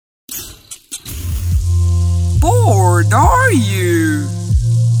bored, are you?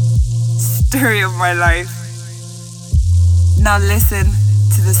 Story of my life. Now listen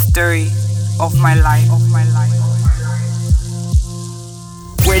to the story of my life.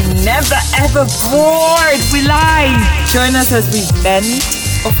 We're never ever bored. We lie. Join us as we bend,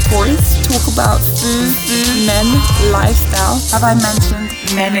 of course, talk about food, men, lifestyle. Have I mentioned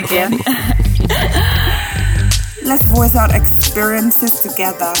men again? Let's voice out experiences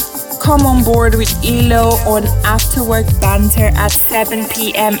together. Come on board with ELO on After Work Banter at 7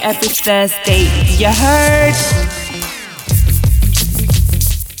 p.m. every Thursday. You heard?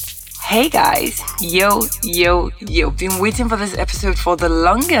 Hey guys, yo. Been waiting for this episode for the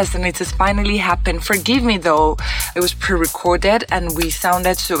longest and it has finally happened. Forgive me though, it was pre-recorded and we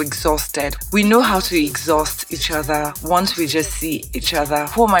sounded so exhausted. We know how to exhaust each other once we just see each other.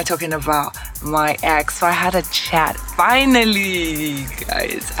 Who am I talking about? My ex. So I had a chat. Finally,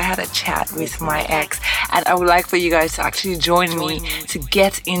 guys, I had a chat with my ex and I would like for you guys to actually join me to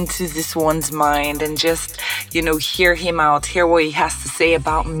get into this one's mind and just, hear him out, hear what he has to say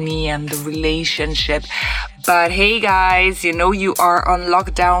about me and the relationship. But hey guys, you are on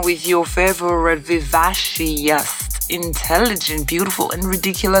lockdown with your favorite vivacious, intelligent, beautiful and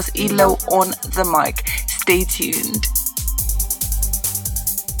ridiculous ELO on the mic. Stay tuned.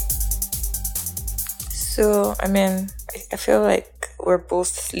 So, I feel like we're both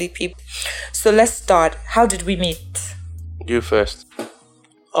sleepy. So let's start. How did we meet? You first.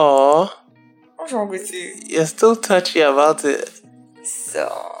 Aww. What's wrong with you? You're still touchy about it. So,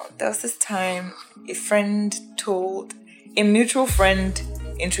 there was this time a mutual friend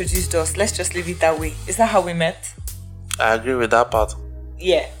introduced us. Let's just leave it that way. Is that how we met? I agree with that part.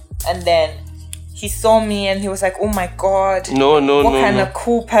 Yeah. And then he saw me and he was like, oh my God. What kind of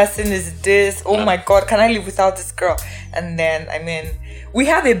cool person is this? Oh my God, can I live without this girl? And then, we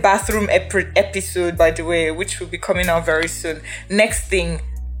have a bathroom episode, by the way, which will be coming out very soon. Next thing,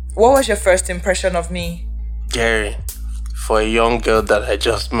 what was your first impression of me? Gary, for a young girl that I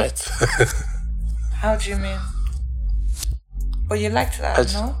just met. How do you mean? But you liked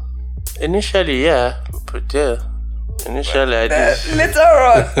that, no? Initially, yeah. But yeah. Initially, I did. Later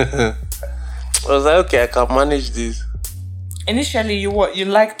on. I was like, okay, I can manage this. Initially, you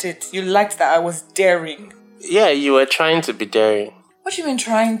liked it. You liked that I was daring. Yeah, you were trying to be daring. What do you mean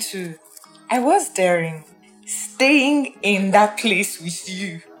trying to? I was daring. Staying in that place with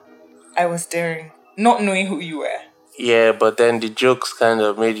you, I was daring. Not knowing who you were. Yeah, but then the jokes kind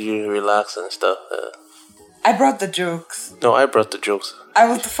of made you relax and stuff. I brought the jokes. No, I brought the jokes. I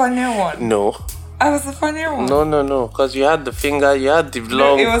was the funnier one. No. I was the funnier one. No. Because you had the finger, you had the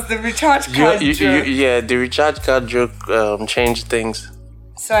long... No, it was the recharge card joke. Yeah, the recharge card joke changed things.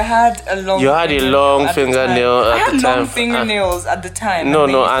 So I had a long... You had a long fingernail at the time. I had long fingernails at the time. No,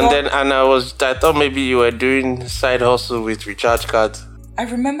 and I thought maybe you were doing side hustle with recharge cards. I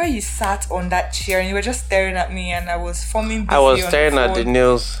remember you sat on that chair and you were just staring at me and I was forming busy. I was staring at the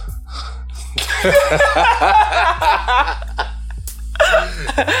nails.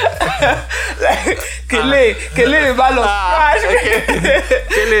 Kele,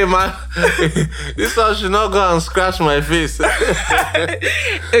 man. This one should not go and scratch my face.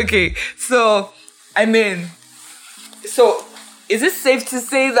 Okay, so is it safe to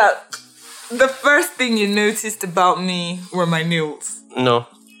say that the first thing you noticed about me were my nails? No.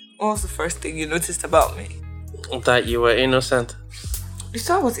 What was the first thing you noticed about me? That you were innocent. You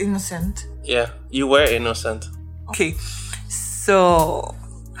saw I was innocent? Yeah, you were innocent. Okay, so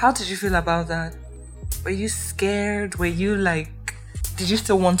how did you feel about that? Were you scared? Were you did you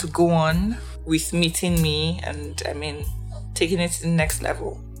still want to go on with meeting me and, taking it to the next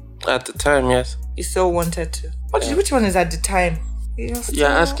level? At the time, yes. You still wanted to? Which one is at the time? You're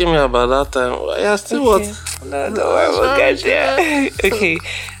asking me about that time. Yeah, still okay. What? No, don't worry, we'll get there. Okay,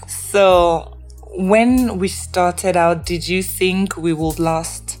 so when we started out, did you think we would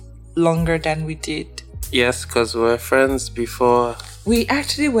last longer than we did? Yes, because we were friends before. We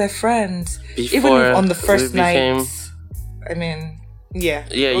actually were friends. Before even on the first night. Yeah.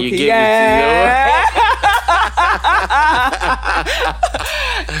 Yeah, okay. You gave it to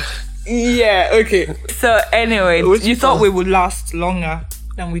me. Yeah, okay. So anyway, you thought we would last longer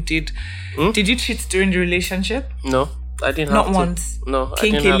than we did. Did you cheat during the relationship? No, I didn't have to. Not once? No,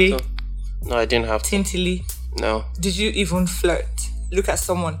 Kinkily? I didn't have to. No, I didn't have to. Tintily? No. Did you even flirt? Look at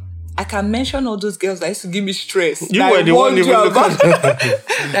someone. I can mention all those girls that used to give me stress. You were the one even looking at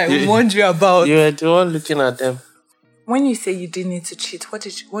them. I warned you about. You were the one looking at them. When you say you didn't need to cheat, what do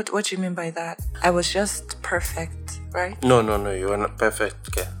you mean by that? I was just perfect, right? No, you were not perfect,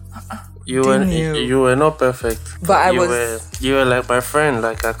 okay? You Didn't you? you were not perfect. But I you was- you were like my friend.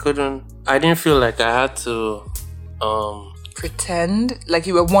 Like I didn't feel like I had to Pretend like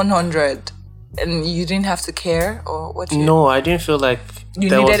you were 100 and you didn't have to care, or what? No, I didn't feel like You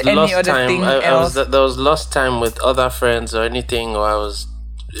there needed was any lost other time. thing I was else? there was lost time with other friends or anything, or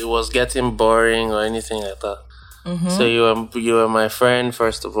it was getting boring or anything like that. Mm-hmm. So you were my friend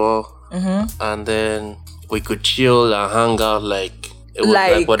first of all, and then we could chill and hang out like it was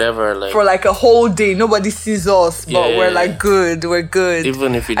like whatever, like for like a whole day. Nobody sees us, but Yeah, we're yeah, like good. We're good.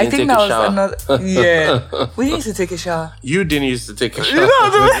 even if you I didn't think take that a was shower. another. Yeah, we need to take a shower. You didn't used to take a shower.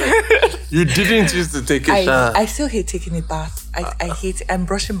 You didn't used to take a shower. I still hate taking a bath. I hate it. I'm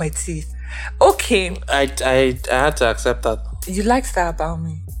brushing my teeth. Okay, I had to accept that. you like that about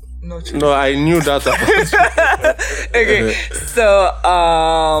me? No, true. No, I knew that about you. Okay, so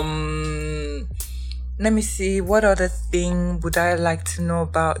let me see. What other thing would I like to know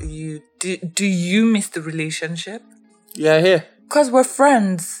about you? Do you miss the relationship? Yeah, here. Because we're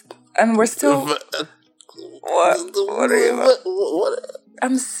friends and we're still. What are you? What?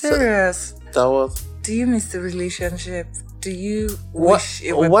 I'm serious. That was. Do you miss the relationship? Do you What? wish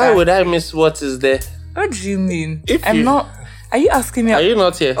it were Why back? would I miss what is there? What do you mean? If I'm you- not. Are you asking me? Are you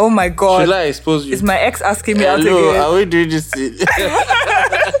not here? Oh my god! Should I expose you? Is my ex asking me out Hello, again? are we doing this?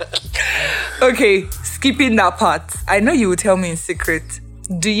 Okay, skipping that part. I know you will tell me in secret.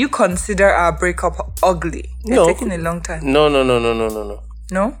 Do you consider our breakup ugly? No. It's taking a long time. No.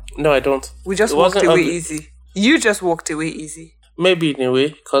 No? No, I don't. We just It walked wasn't away ugly. easy. You just walked away easy. Maybe in a way,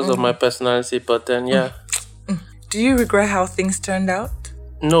 because of my personality, but then yeah. Do you regret how things turned out?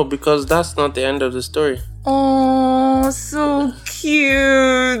 No, because that's not the end of the story. Oh, so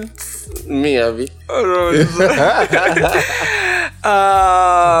cute. Me, Abby.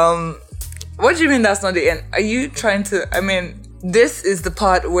 What do you mean that's not the end? Are you trying to? I mean, this is the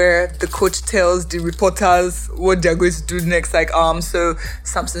part where the coach tells the reporters what they're going to do next. Like, so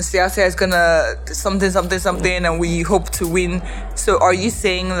Samson Siasia is gonna something, and we hope to win. So, are you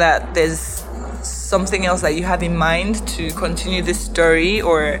saying that there's something else that you have in mind to continue this story,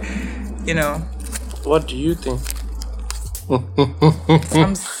 or, you know? What do you think?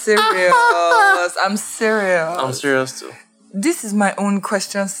 I'm serious. I'm serious. I'm serious too. This is my own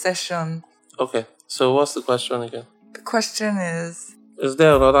question session. Okay, so what's the question again? The question is, Is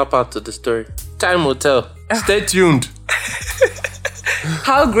there another part to the story? Time will tell. Stay tuned.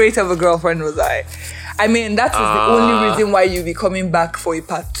 how great of a girlfriend was I? I mean, that is the only reason why you'll be coming back for a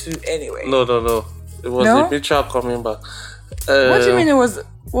part 2 anyway. No. It was No? a mutual coming back. What do you mean it was...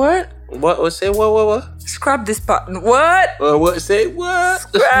 What? What? Say what? Scrap this part. What? What? Say what?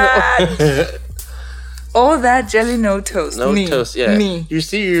 Scratch. All that jelly, no toast. No me. toast, yeah. Me. You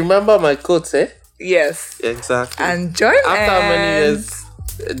see, you remember my quotes, eh? Yes. Exactly. And join After how many ends.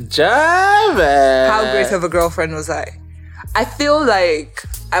 years? Jamming. How great of a girlfriend was I? I feel like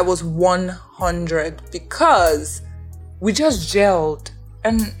I was 100 because we just gelled.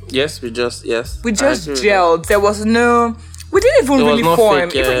 And Yes, we just we I just agree with that. gelled. There was no... We didn't even There was really no form.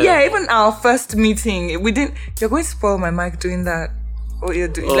 fake, Even our first meeting, we didn't... You're going to spoil my mic doing that. What you're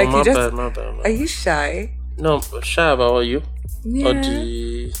doing. Oh, like, my you just... bad, my bad. Are you shy? No, shy about what you? Yeah. Or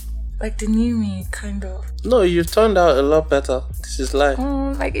the... Like the new me, kind of. No, you turned out a lot better. This is life.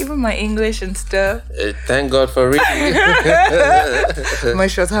 Oh, like even my English and stuff. Thank God for reading. My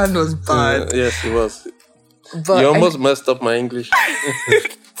shorthand was bad. Yes, it was. But You almost messed up my English.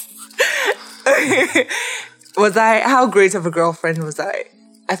 was I... How great of a girlfriend was I?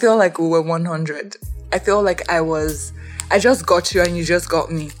 I feel like we were 100. I feel like I just got you and you just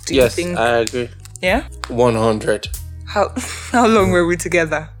got me. Do Yes, you think... I agree. Yeah? 100. How long were we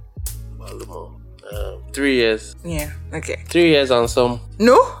together? 3 years. Yeah, okay. 3 years and some.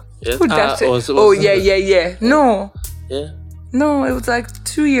 No? Yes. Who that was- yeah. No. Yeah. No, it was like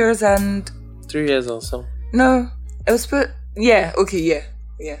 2 years and... 3 years and some. No. It was... Yeah, okay,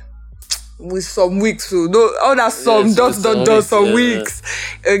 yeah. With some weeks, so no, oh, that's some Yes, dot some some weeks,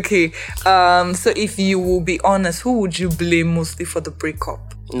 weeks. Okay. So if you will be honest, who would you blame mostly for the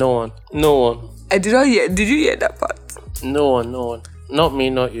breakup? No one. I did not hear. Did you hear that part? No one. Not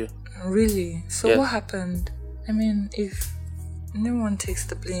me, not you. Really? So Yes. what happened? I mean, if no one takes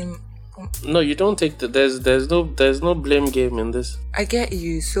the blame, No, you don't take the... There's no blame game in this. I get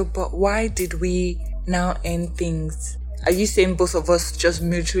you. So, but why did we now end things? Are you saying both of us just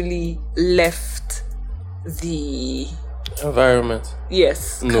mutually left the... Environment.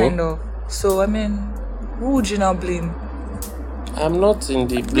 Yes, No. kind of. So, I mean, who would you now blame? I'm not in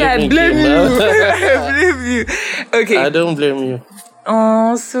the blaming Yeah, I blame game. you. I blame you. Okay. I don't blame you.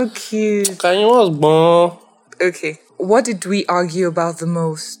 Oh, so cute. Can you was born? Okay. what did we argue about the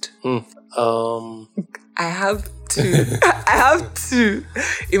most? I have two. I have two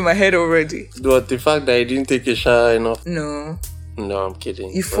in my head already. But the fact that I didn't take a shower enough. No, I'm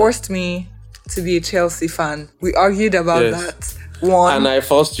kidding. You forced me to be a Chelsea fan. We argued about that. One. And I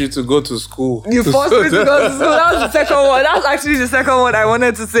forced you to go to school. You forced me to go to school. That was the second one. That's actually the second one I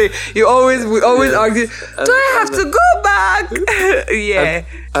wanted to say. We always argue. Do I have to go back? Yeah.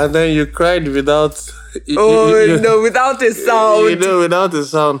 And then you cried without... without a sound. Without a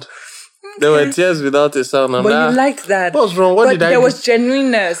sound. There were tears without a sound. But you liked that. What's wrong? What did I do? There was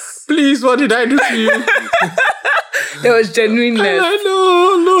genuineness. Please, what did I do to you? There was genuineness.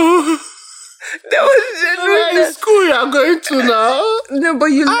 No. There was genuineness. In school you are going to now. No, but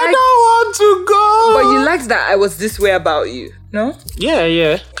you liked... I don't want to go. But you liked that I was this way about you, no?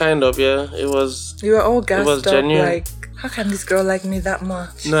 Yeah. Kind of, yeah. It was... You were all gassed up, genuine. like, how can this girl like me that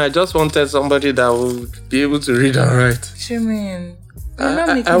much? No, I just wanted somebody that would be able to read and write. What do you mean?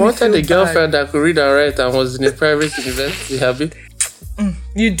 I wanted a girlfriend that could read and write and was in a private university, Happy.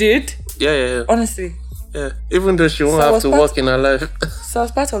 You did? Yeah. Honestly? Yeah. Even though she won't have to work in her life. So I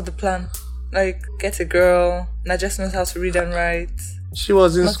was part of the plan. Like, get a girl that just knows how to read and write. She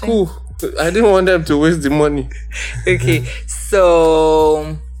was in school. I didn't want them to waste the money. Okay,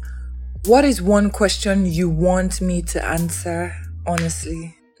 so what is one question you want me to answer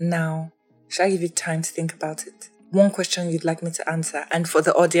honestly now? Should I give you time to think about it? One question you'd like me to answer and for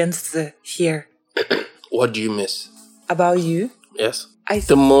the audience to hear. What do you miss? About you? Yes.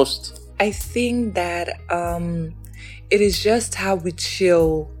 The most. I think that it is just how we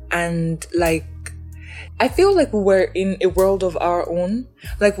chill. And like, I feel like we were in a world of our own.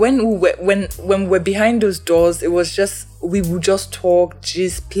 Like when we were behind those doors, it was just, we would just talk,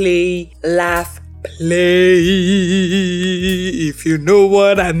 just play, laugh, play, if you know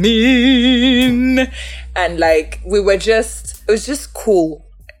what I mean. And like, it was just cool,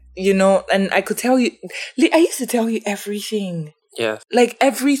 you know. And I could tell you, I used to tell you everything. Yeah. Like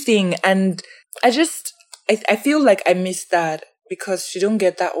everything. And I feel like I miss that. Because you don't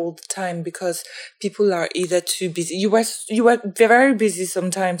get that all the time because people are either too busy. You were very busy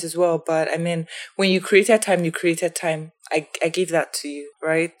sometimes as well, but I mean, when you created time, I gave that to you,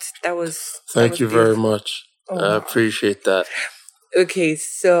 right? Thank you very much. I appreciate that. Okay,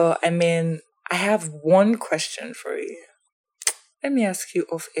 so I mean, I have one question for you. Let me ask you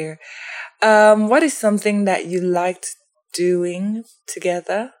off air. What is something that you liked doing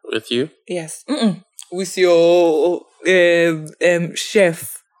together? With you? Yes. With your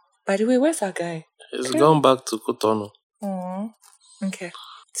chef. By the way, where's that guy? He's gone back to Cotonou. Oh, okay.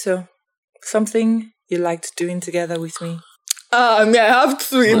 So, something you liked doing together with me? I mean, I have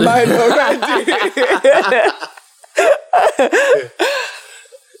two in mind already.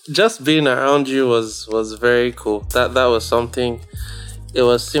 Just being around you was very cool. That was something. It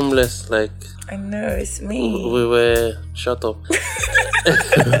was seamless. Like, I know, it's me. We were... Shut up.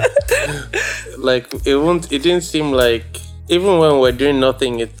 Like, it didn't seem like... Even when we're doing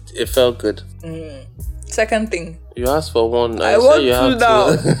nothing, it felt good. Second thing. You asked for one. I want you have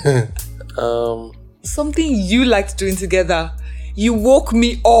now. Something you liked doing together. You woke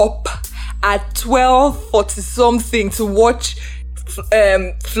me up at 12:40 something to watch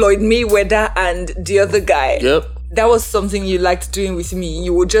Floyd Mayweather and the other guy. Yep. That was something you liked doing with me.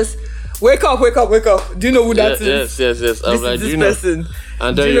 You would just... Wake up. Do you know who that is? Yes. I'm like, this person.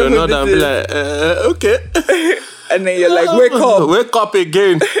 And then you're not and be like, okay. And then you're like, wake up. Wake up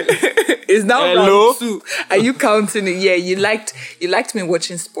again. It's now round 2. Are you counting it? Yeah, you liked me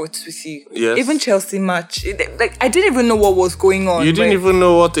watching sports with you. Yes. Even Chelsea match. Like, I didn't even know what was going on. You didn't even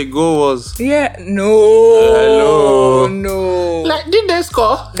know what a goal was. Yeah, no. Like, did they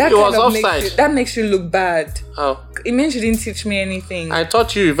score? It was offside. That makes you look bad. How? It means you didn't teach me anything. I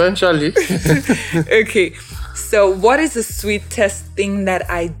taught you eventually. Okay. So, what is the sweetest thing that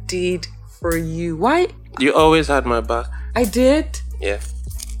I did for you? Why? You always had my back. I did? Yeah.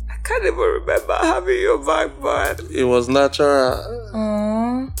 I can't even remember having your back, but... It was natural.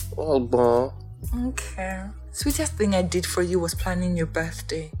 Aww. Oh, bon. Okay. Sweetest thing I did for you was planning your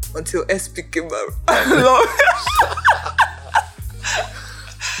birthday until SP came out.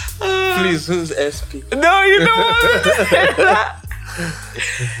 Please, who's SP? No, you know.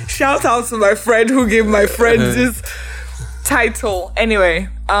 Shout out to my friend who gave my friend this title. Anyway,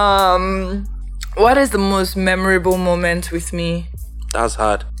 what is the most memorable moment with me? That's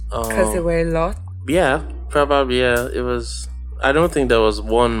hard. Because there were a lot. Yeah, probably. Yeah, it was. I don't think there was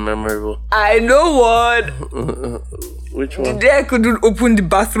one memorable. I know one. Which one? The day I couldn't open the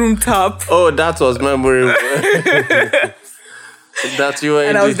bathroom tap. Oh, that was memorable. That you were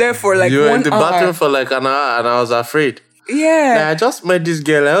and I was there for like 1 hour. You were in the bathroom for like an hour and I was afraid. Yeah. Like, I just met this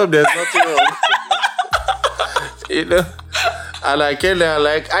girl. I hope there's nothing wrong. You know? And I came there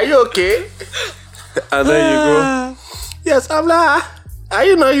like, are you okay? And then you go, yes, I'm like, are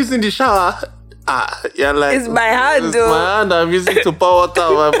you not using the shower? You're like, it's my hand, it's though. my hand I'm using to pour water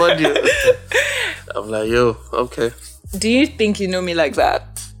on my body. I'm like, yo, okay. Do you think you know me like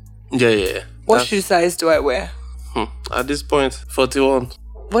that? Yeah. What shoe size do I wear? At this point, 41.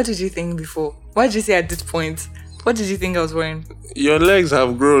 What did you think before? Why did you say at this point? What did you think I was wearing? Your legs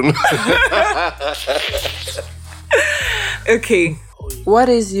have grown. Okay. What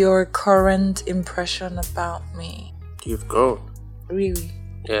is your current impression about me? You've grown. Really?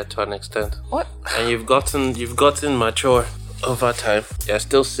 Yeah, to an extent. What? And you've gotten mature over time. You're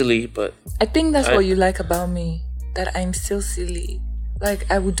still silly, but I think that's what you like about me. That I'm still silly. Like,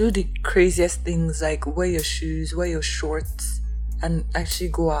 I would do the craziest things, like wear your shoes, wear your shorts, and actually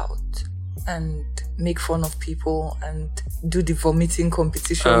go out and make fun of people and do the vomiting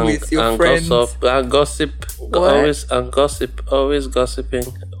competition with your friends. Gossip. Always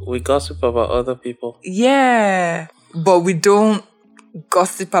gossiping. We gossip about other people. Yeah, but we don't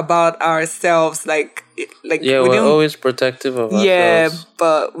gossip about ourselves. Like yeah, we're always protective of ourselves. Yeah,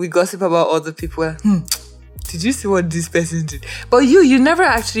 but we gossip about other people. Did you see what this person did? But you never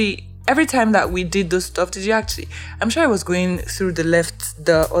actually. Every time that we did those stuff, did you actually? I'm sure I was going through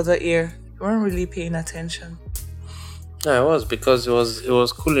the other ear. You weren't really paying attention. Yeah, I was, because it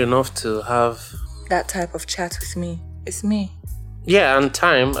was cool enough to have that type of chat with me. It's me. Yeah, and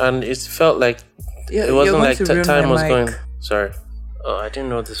time, and it felt like it wasn't like time was going. Sorry. Oh, I didn't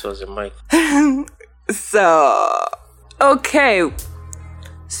know this was a mic. So, okay.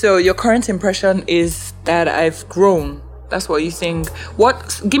 So your current impression is that I've grown. That's what you think.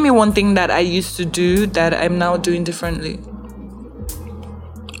 Give me one thing that I used to do that I'm now doing differently.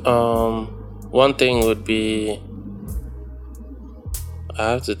 One thing would be,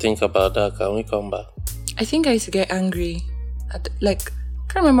 I have to think about that. Can we come back? I think I used to get angry. I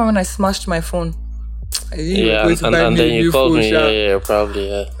can't remember when I smashed my phone. Yeah, and then you called me. Yeah, probably.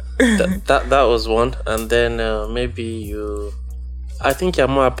 Yeah. that was one. And then maybe I think you're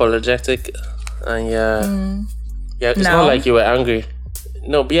more apologetic, and yeah, it's not like you were angry.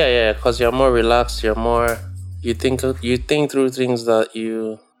 No, but yeah, because you're more relaxed. You're more. You think through things that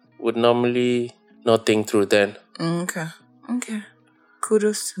you would normally not think through then. Okay.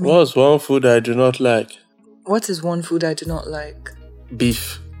 Kudos to me. What's one food I do not like? What is one food I do not like?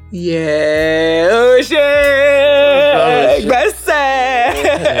 Beef. Yeah. Oh shit.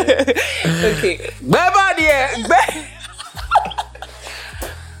 Okay.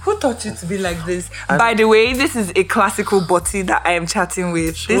 Who taught you to be like this? By the way, this is a classical body that I am chatting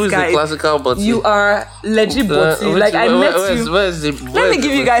with. Who is the classical body? You are legit body. I met you. Let me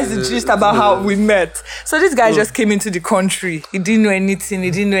give you guys the gist about how we met. So this guy just came into the country. He didn't know anything.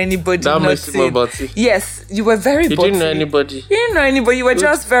 He didn't know anybody. That makes him a body. Yes, you were very body. He didn't know anybody. You didn't know anybody. You were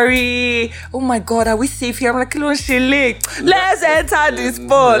just very, oh my God, are we safe here? I'm like, let's enter the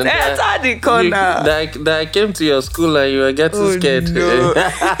spot. Enter the corner. I came to your school and you were getting scared. No.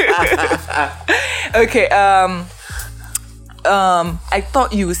 Okay, I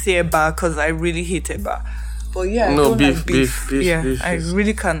thought you would say Eba because I really hate Eba. But yeah, no, I don't like beef. I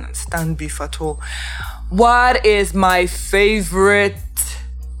really can't stand beef at all. What is my favorite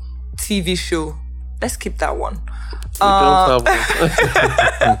TV show? Let's keep that one.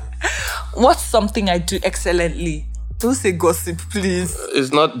 What's something I do excellently? Don't say gossip, please. It's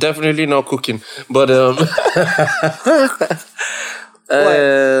definitely not cooking, but do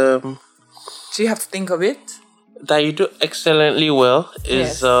you have to think of it? That you do excellently well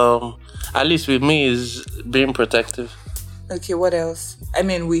is, at least with me, is being protective. Okay, what else? I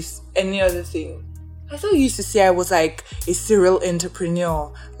mean, with any other thing. I thought you used to say I was like a serial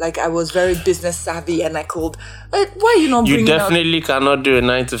entrepreneur. Like I was very business savvy and I could... Why are you not bringing You definitely cannot do a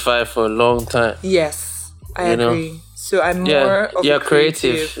 9 to 5 for a long time. Yes, I agree. So I'm more of a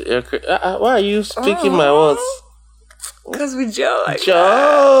creative. Why are you speaking my words? Because we Joe.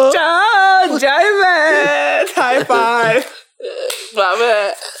 Joe, man. High five.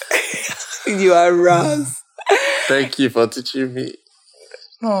 You are Raz. Thank you for teaching me.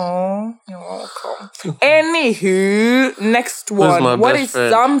 Oh, you're welcome. Anywho, next one. What is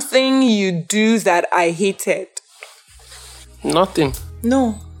something you do that I hated? Nothing.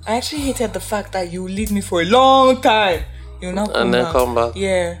 No, I actually hated the fact that you leave me for a long time. You'll not come back. Come back.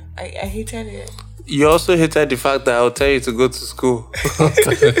 Yeah, I hated it. You also hated the fact that I'll tell you to go to school.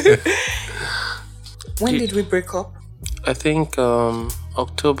 When did we break up? I think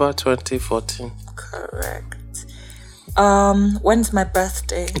October 2014. Correct. When's my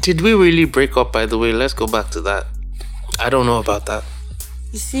birthday? Did we really break up, by the way? Let's go back to that. I don't know about that.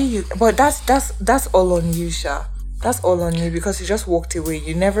 You see, but that's all on you, Sha. That's all on you because you just walked away.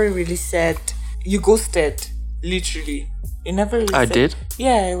 You never really said. You ghosted, literally. You never really I said. did?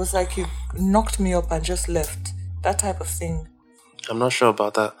 Yeah, it was like you knocked me up and just left. That type of thing. I'm not sure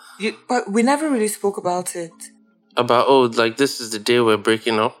about that. But we never really spoke about it. About, like, this is the day we're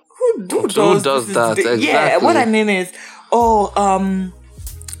breaking up? Who does that? Exactly. Yeah, what I mean is,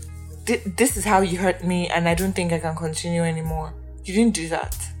 this is how you hurt me and I don't think I can continue anymore. You didn't do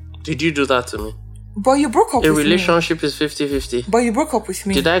that. Did you do that to me? But you broke up with me. A relationship is 50-50. But you broke up with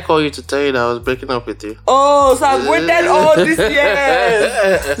me. Did I call you to tell you that I was breaking up with you? Oh, so I've waited all these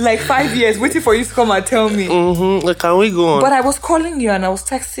years. Like 5 years, waiting for you to come and tell me. Mm-hmm. Can we go on? But I was calling you and I was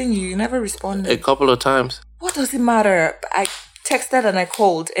texting you. You never responded. A couple of times. What does it matter? I texted and I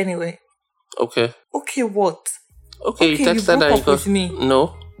called anyway. Okay. Okay, what? Okay, you texted and you with me.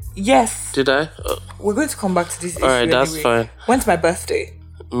 No. Yes. Did I? We're going to come back to this issue. Alright, that's anyway. fine. When's my birthday?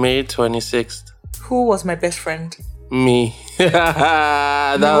 May 26th. Who was my best friend? Me.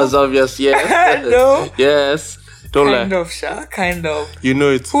 That was obvious, yes. No. Yes. Don't lie. Kind of, Sha. Kind of. You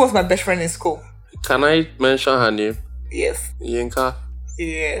know it. Who was my best friend in school? Can I mention her name? Yes. Yinka.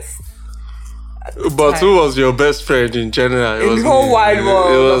 Yes. But who was your best friend in general? In the whole wide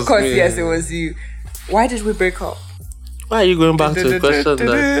world. Of course, me. yes, it was you. Why did we break up? Why are you going back to a question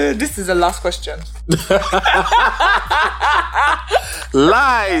that... This is the last question.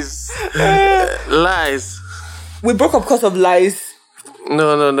 Lies. Lies. We broke up because of lies.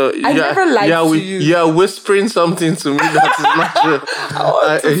 No. I never lied to you. You're whispering something to me that is not true.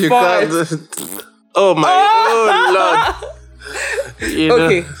 You can't. Oh my. Oh Lord.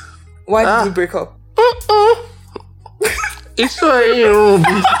 Okay. Why did we break up? It's not in your room.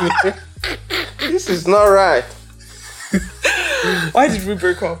 This is not right. Why did we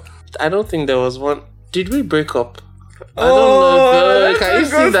break up? I don't think there was one. Did we break up? I don't know. Can you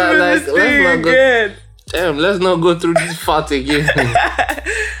see that? Like, let's not go. Damn, let's not go through this fat again.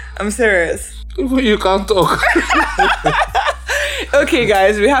 I'm serious. You can't talk. Okay,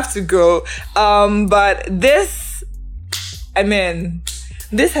 guys, we have to go. But this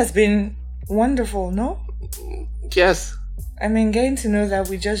has been wonderful, no? Yes. I mean, getting to know that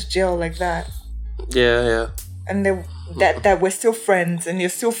we just gel like that. Yeah. And that we're still friends and you're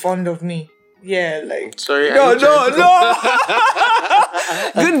still fond of me. Yeah, like... Sorry. No.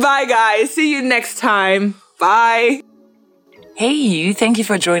 Goodbye, guys. See you next time. Bye. Hey you, thank you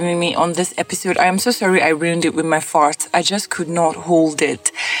for joining me on this episode. I am so sorry I ruined it with my farts. I just could not hold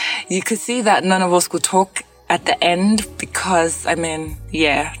it. You could see that none of us could talk at the end because, the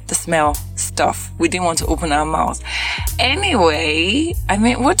smell stuff. We didn't want to open our mouths. Anyway,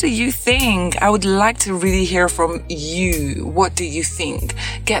 what do you think? I would like to really hear from you. What do you think?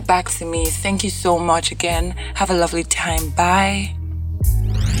 Get back to me. Thank you so much again. Have a lovely time. Bye.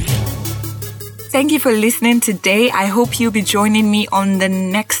 Thank you for listening today. I hope you'll be joining me on the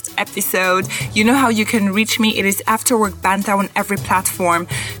next episode. You know how you can reach me. It is Afterwork Banter on every platform.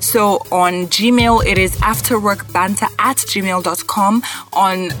 So on Gmail, it is afterworkbanter@gmail.com.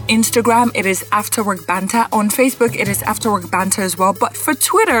 On Instagram, it is Afterwork Banter. On Facebook, it is Afterwork Banter as well. But for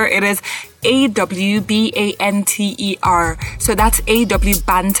Twitter, it is AWBANTER. So that's AW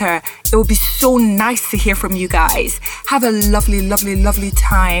Banter. It will be so nice to hear from you guys. Have a lovely, lovely, lovely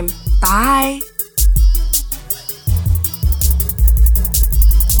time. Bye.